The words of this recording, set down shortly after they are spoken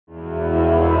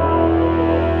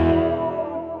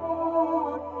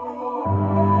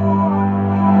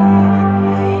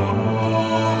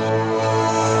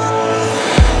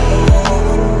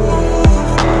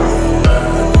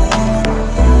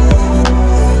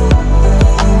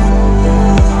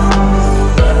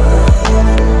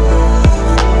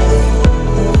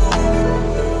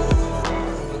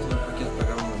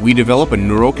We develop a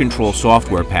Neurocontrol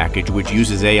software package which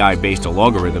uses AI-based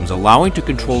algorithms, allowing to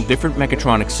control different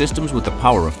mechatronic systems with the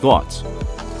power of thoughts.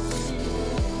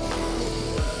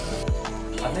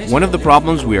 One of the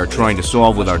problems we are trying to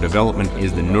solve with our development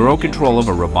is the neurocontrol of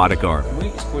a robotic arm.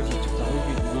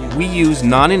 We use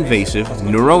non-invasive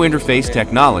neuro-interface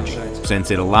technology,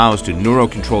 since it allows to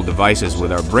neurocontrol devices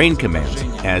with our brain commands,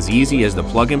 as easy as the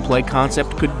plug-and-play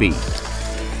concept could be.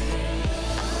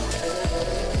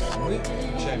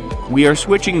 We are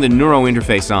switching the neuro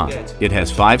interface on. It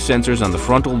has 5 sensors on the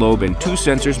frontal lobe and 2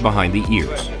 sensors behind the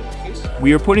ears.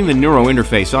 We are putting the neuro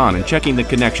interface on and checking the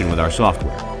connection with our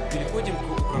software.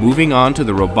 Moving on to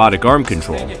the robotic arm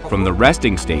control, from the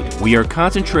resting state, we are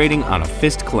concentrating on a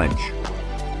fist clench.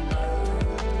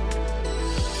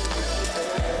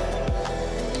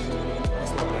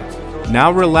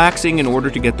 Now relaxing in order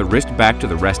to get the wrist back to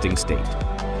the resting state.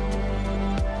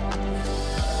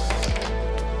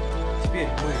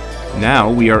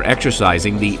 Now we are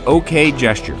exercising the OK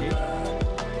gesture.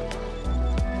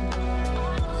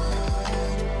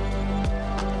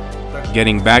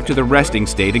 Getting back to the resting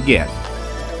state again.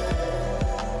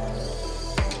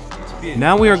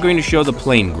 Now we are going to show the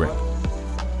plane grip.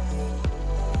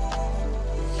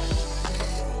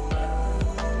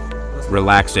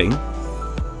 Relaxing.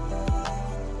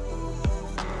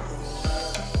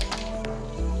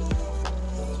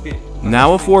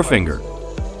 Now a forefinger.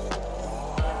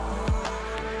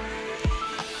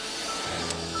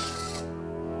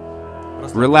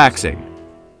 Relaxing.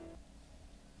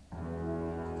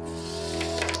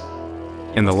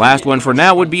 And the last one for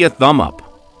now would be a thumb up.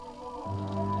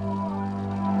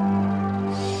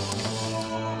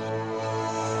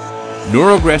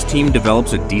 Neurogress team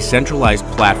develops a decentralized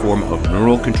platform of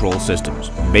neural control systems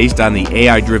based on the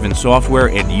AI-driven software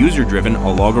and user-driven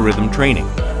algorithm training.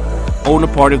 Own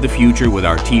a part of the future with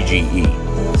our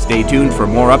TGE. Stay tuned for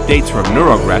more updates from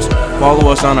Neurogress. Follow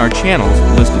us on our channels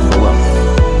listed below.